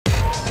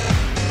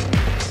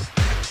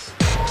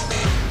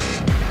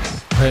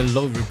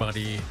Hello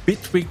everybody.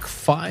 Bitwig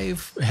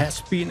 5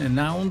 has been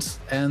announced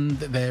and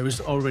there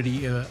is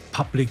already a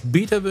public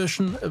beta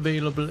version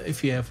available.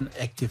 If you have an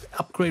active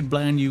upgrade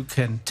plan, you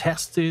can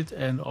test it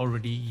and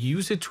already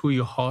use it to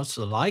your heart's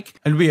alike.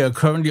 And we are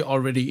currently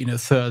already in a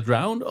third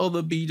round of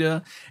the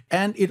beta,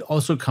 and it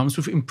also comes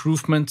with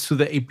improvements to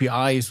the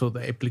API, so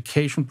the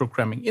application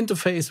programming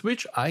interface,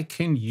 which I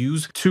can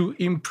use to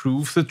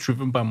improve the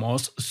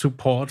DrivenByMoss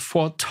support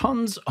for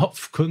tons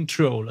of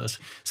controllers.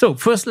 So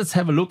first let's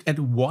have a look at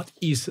what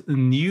is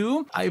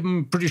new.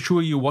 I'm pretty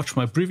sure you watched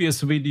my previous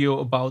video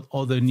about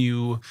all the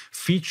new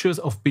features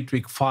of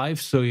Bitwig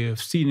 5, so you have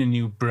seen a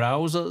new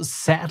browser.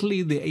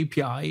 Sadly, the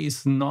API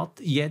is not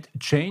yet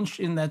changed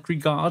in that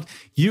regard.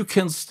 You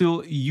can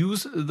still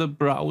use the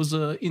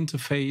browser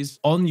interface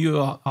on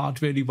your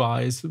hardware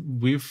device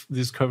with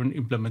this current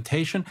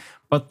implementation,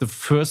 but the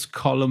first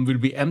column will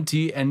be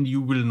empty and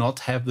you will not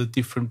have the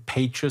different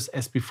pages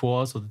as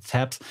before, so the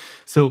tabs.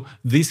 So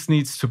this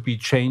needs to be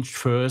changed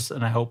first,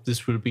 and I hope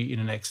this will be in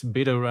the next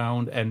beta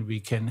round and we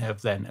can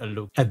have then a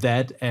look at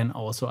that, and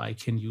also I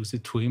can use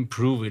it to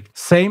improve it.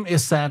 Same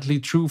is sadly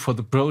true for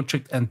the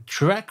project and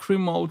track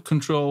remote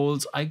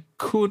controls. I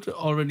could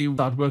already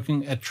start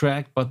working at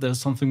track, but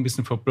there's something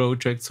missing for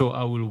project, so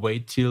I will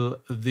wait till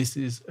this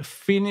is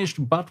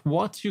finished. But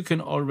what you can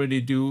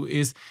already do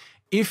is,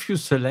 if you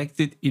select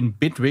it in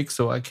Bitwig,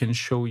 so I can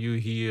show you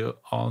here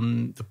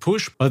on the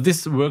push, but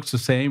this works the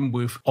same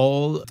with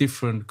all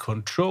different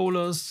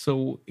controllers.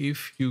 So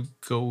if you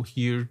go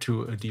here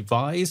to a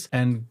device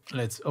and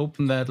let's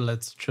open that,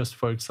 let's just,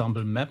 for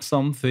example, map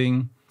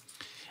something,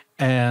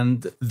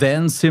 and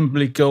then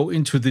simply go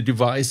into the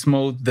device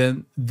mode,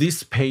 then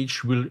this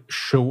page will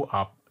show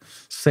up.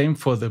 Same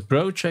for the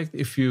project.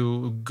 If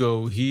you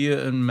go here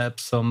and map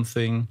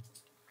something,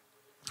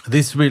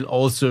 this will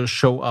also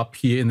show up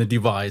here in the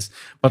device,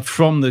 but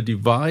from the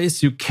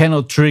device you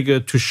cannot trigger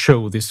to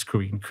show this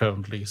screen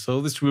currently.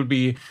 So this will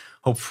be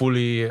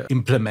hopefully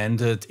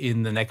implemented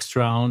in the next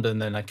round,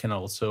 and then I can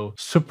also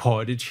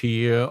support it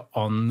here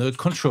on the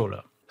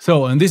controller.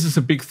 So, and this is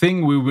a big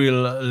thing we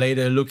will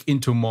later look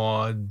into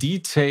more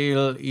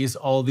detail, is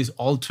all these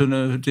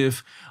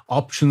alternative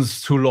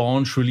options to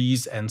launch,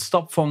 release and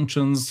stop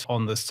functions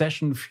on the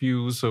session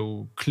view.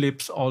 So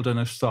clips,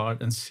 alternate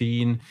start and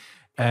scene.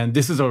 And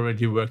this is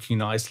already working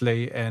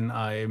nicely, and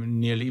I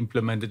nearly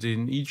implemented it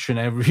in each and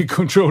every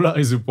controller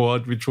I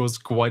support, which was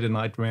quite a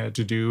nightmare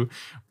to do,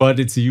 but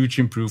it's a huge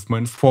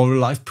improvement for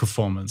live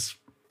performance.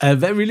 A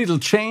very little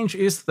change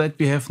is that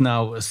we have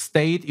now a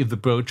state if the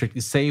project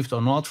is saved or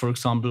not. For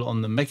example,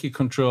 on the Mackie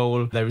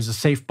control, there is a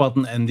save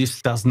button, and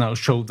this does now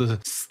show the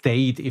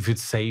state if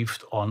it's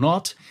saved or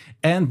not.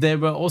 And there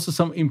were also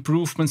some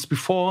improvements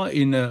before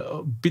in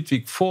a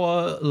Bitwig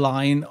 4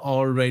 line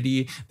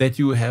already, that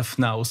you have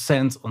now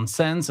sense on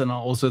sense, and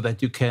also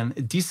that you can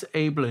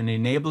disable and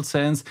enable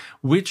sense,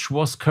 which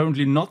was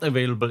currently not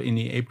available in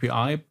the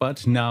API,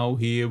 but now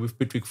here with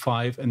Bitwig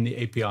 5 and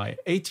the API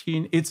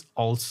 18, it's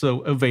also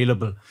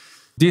available.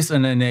 This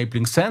and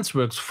enabling sense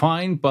works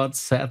fine, but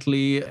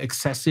sadly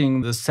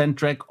accessing the send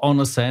track on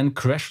a send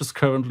crashes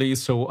currently.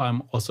 So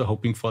I'm also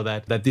hoping for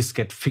that this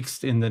gets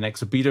fixed in the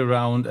next beta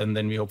round, and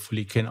then we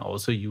hopefully can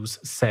also use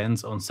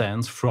sense on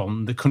sense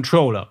from the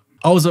controller.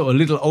 Also, a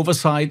little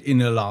oversight in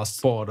the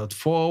last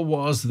 4.4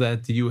 was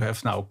that you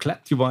have now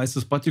clap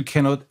devices, but you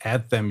cannot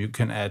add them. You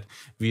can add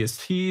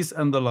VSTs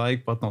and the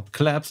like, but not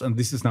claps. And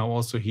this is now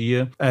also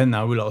here. And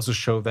now we'll also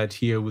show that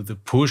here with the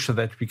push,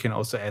 that we can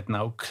also add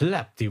now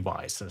clap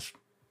devices.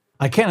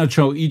 I cannot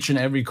show each and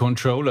every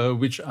controller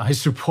which I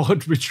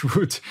support, which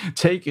would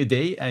take a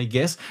day, I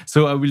guess.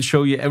 So I will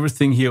show you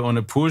everything here on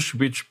a push,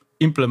 which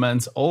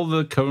implements all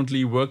the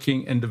currently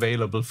working and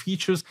available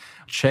features.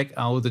 Check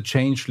out the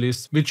change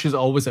list, which is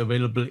always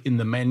available in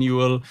the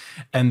manual,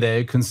 and there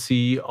you can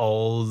see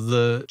all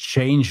the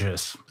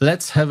changes.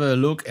 Let's have a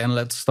look, and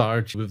let's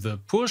start with the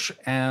push.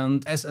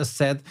 And as I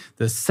said,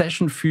 the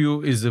session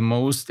view is the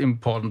most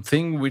important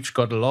thing, which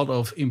got a lot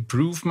of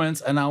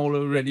improvements, and I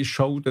already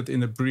showed that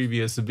in a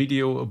previous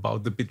video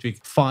about the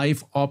Bitwig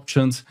 5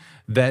 options,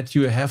 that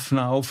you have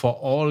now for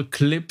all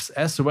clips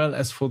as well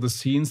as for the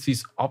scenes,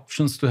 these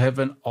options to have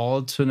an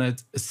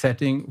alternate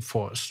setting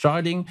for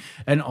starting.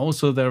 And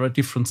also there are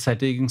different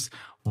settings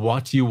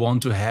what you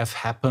want to have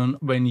happen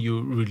when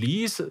you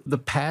release the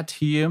pad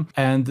here.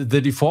 And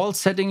the default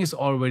setting is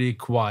already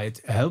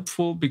quite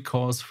helpful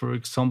because, for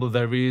example,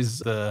 there is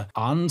the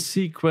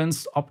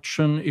unsequenced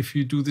option if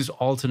you do this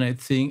alternate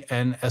thing,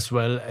 and as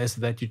well as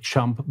that you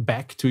jump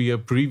back to your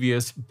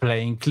previous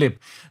playing clip.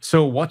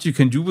 So what you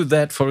can do with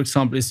that, for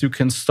example, is you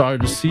can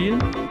start a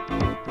scene,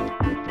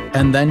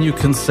 and then you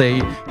can say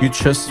you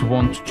just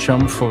want to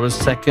jump for a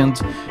second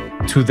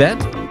to that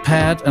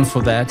pad, and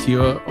for that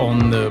here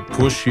on the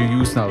push you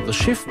use now the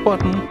shift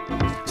button.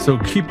 So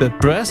keep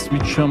that pressed, we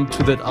jump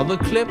to that other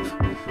clip,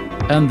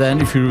 and then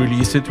if you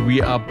release it,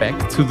 we are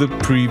back to the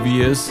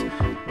previous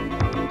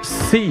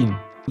scene.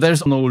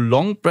 There's no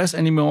long press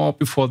anymore.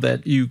 Before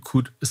that you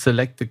could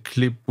select the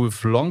clip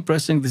with long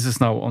pressing. This is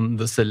now on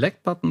the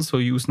select button, so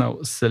use now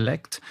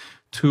select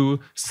to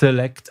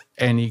select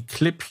any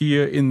clip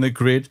here in the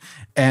grid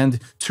and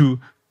to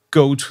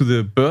go to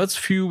the birds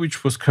view,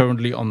 which was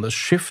currently on the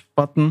shift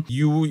button.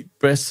 You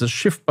press the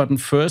shift button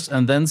first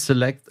and then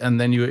select, and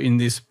then you're in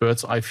this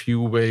bird's eye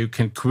view where you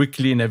can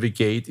quickly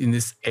navigate in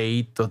this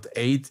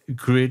 8.8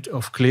 grid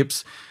of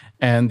clips.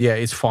 And yeah,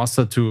 it's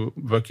faster to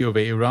work your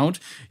way around.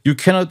 You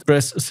cannot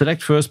press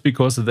select first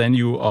because then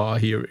you are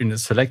here in the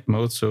select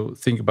mode. So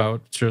think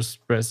about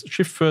just press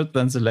shift first,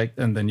 then select,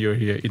 and then you're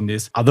here in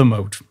this other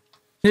mode.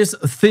 There's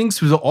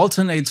things with the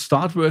alternate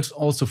start works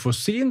also for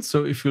scenes.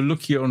 So if you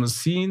look here on the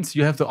scenes,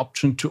 you have the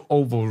option to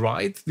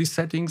override these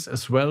settings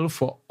as well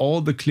for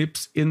all the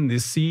clips in the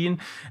scene.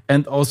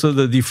 And also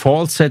the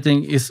default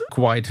setting is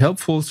quite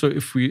helpful. So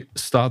if we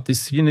start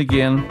this scene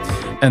again,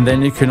 and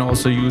then you can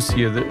also use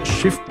here the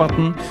shift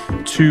button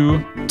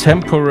to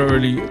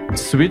temporarily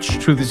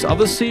switch to this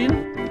other scene.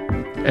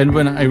 And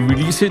when I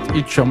release it,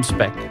 it jumps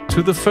back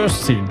to the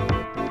first scene.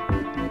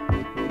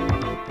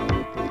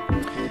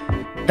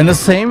 And the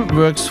same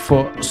works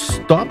for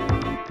stop.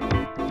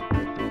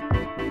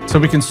 So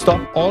we can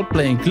stop all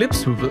playing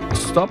clips with a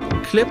stop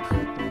clip.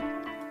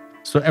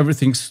 So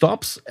everything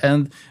stops.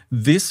 And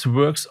this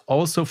works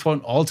also for an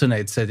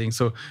alternate setting.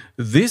 So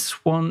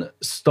this one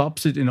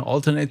stops it in an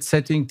alternate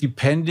setting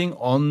depending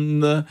on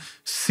the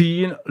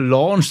scene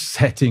launch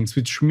settings,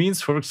 which means,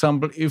 for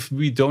example, if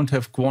we don't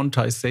have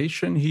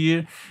quantization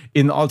here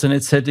in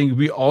alternate setting,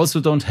 we also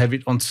don't have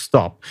it on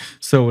stop.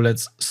 So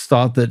let's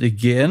start that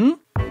again.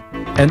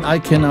 And I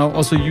can now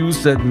also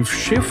use that with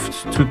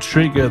shift to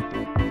trigger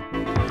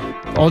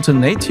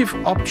alternative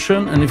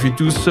option. And if you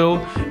do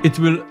so, it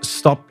will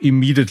stop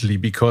immediately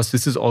because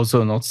this is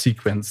also not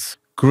sequence.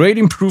 Great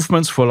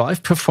improvements for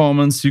live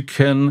performance. You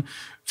can,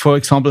 for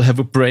example, have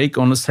a break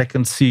on a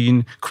second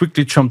scene,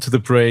 quickly jump to the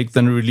break,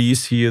 then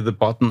release here the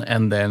button,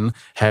 and then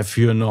have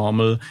your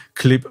normal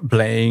clip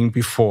playing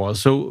before.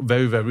 So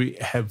very, very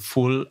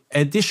helpful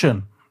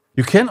addition.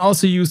 You can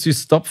also use this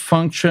stop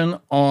function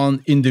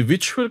on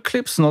individual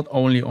clips, not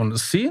only on the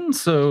scene.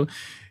 So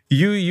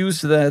you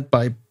use that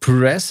by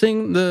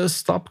pressing the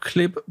stop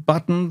clip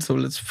button. So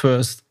let's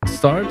first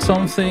start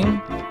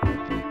something.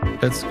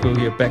 Let's go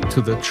here back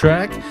to the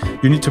track.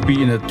 You need to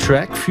be in a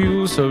track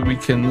view so we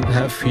can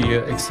have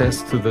here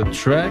access to the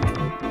track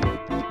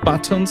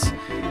buttons.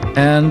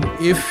 And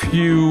if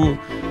you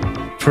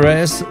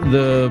press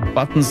the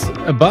buttons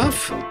above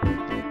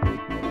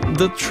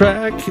the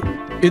track,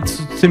 it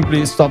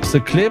simply stops the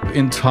clip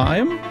in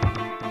time,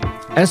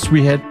 as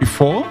we had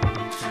before.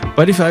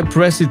 But if I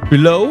press it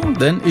below,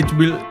 then it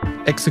will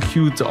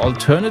execute the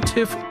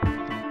alternative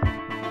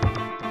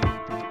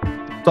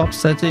stop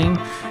setting,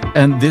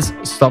 and this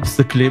stops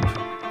the clip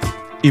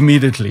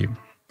immediately.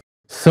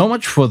 So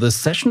much for the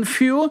session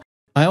view.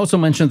 I also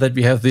mentioned that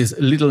we have this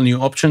little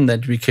new option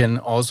that we can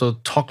also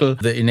toggle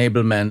the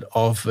enablement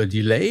of a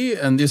delay,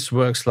 and this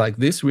works like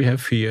this. We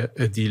have here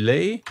a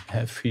delay,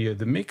 have here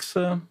the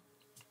mixer.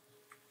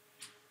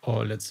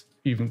 Or let's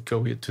even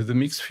go here to the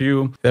mix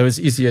view. That is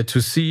easier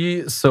to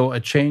see. So I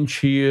change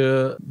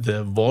here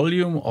the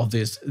volume of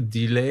this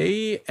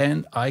delay,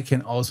 and I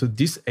can also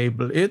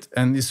disable it.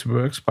 And this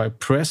works by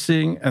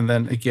pressing and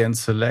then again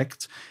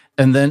select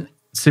and then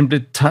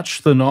simply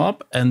touch the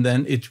knob, and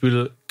then it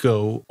will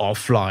go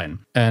offline.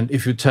 And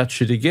if you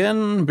touch it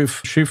again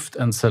with shift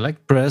and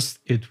select pressed,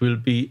 it will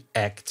be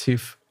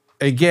active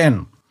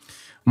again.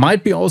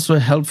 Might be also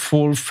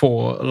helpful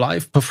for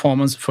live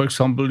performance. For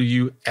example,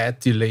 you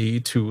add delay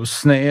to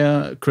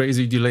snare,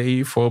 crazy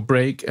delay for a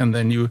break, and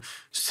then you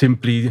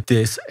simply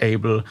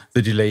disable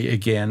the delay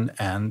again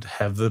and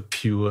have the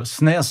pure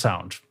snare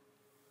sound.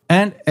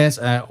 And as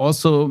I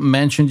also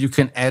mentioned, you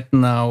can add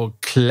now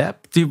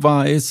clap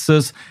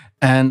devices.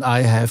 And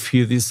I have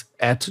here this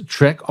add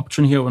track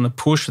option here on a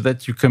push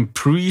that you can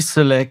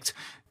pre-select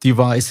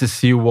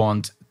devices you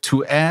want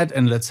to add.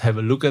 And let's have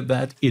a look at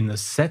that in the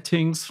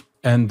settings.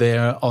 And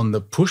there on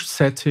the push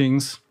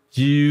settings,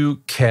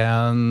 you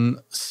can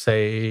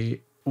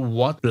say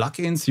what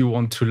plugins you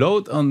want to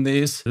load on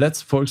this.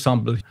 Let's, for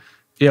example,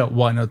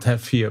 why not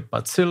have here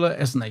Bacilla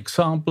as an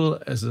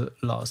example, as a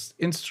last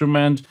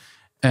instrument.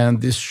 And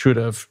this should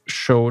have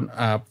shown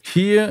up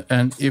here.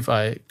 And if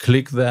I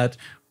click that,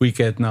 we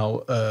get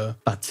now a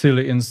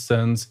Bacilla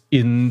instance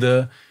in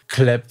the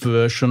clap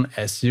version,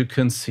 as you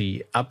can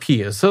see up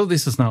here. So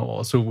this is now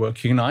also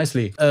working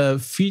nicely. A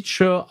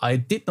feature I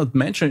did not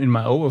mention in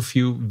my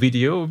overview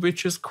video,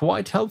 which is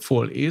quite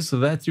helpful, is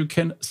that you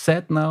can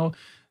set now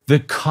the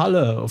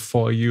color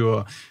for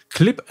your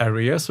clip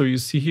area. So you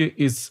see here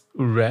is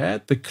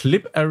red, the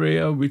clip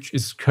area, which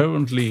is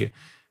currently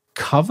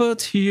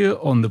covered here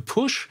on the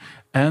push.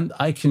 And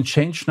I can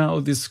change now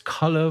this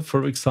color.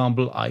 For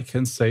example, I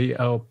can say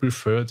I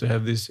prefer to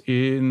have this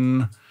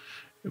in,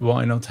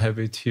 why not have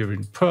it here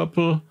in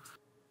purple?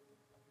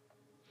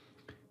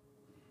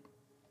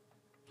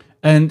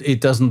 And it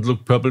doesn't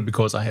look purple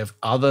because I have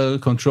other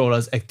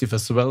controllers active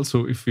as well.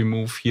 So if we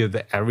move here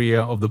the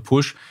area of the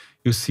push,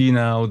 you see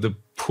now the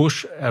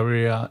push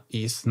area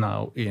is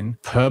now in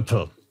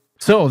purple.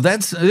 So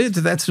that's it.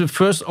 That's the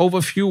first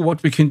overview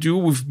what we can do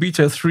with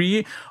beta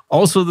 3.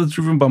 Also, the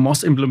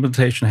DrivenByMoss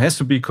implementation has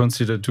to be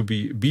considered to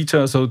be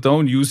beta, so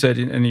don't use that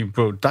in any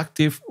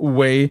productive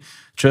way.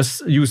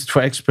 Just use it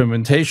for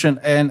experimentation.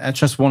 And I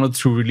just wanted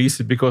to release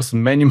it because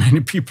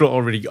many people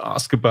already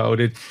ask about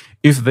it,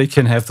 if they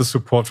can have the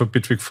support for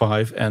Bitwig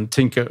 5 and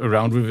tinker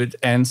around with it.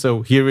 And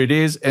so here it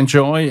is.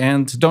 Enjoy,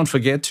 and don't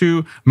forget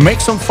to make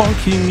some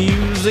funky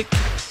music.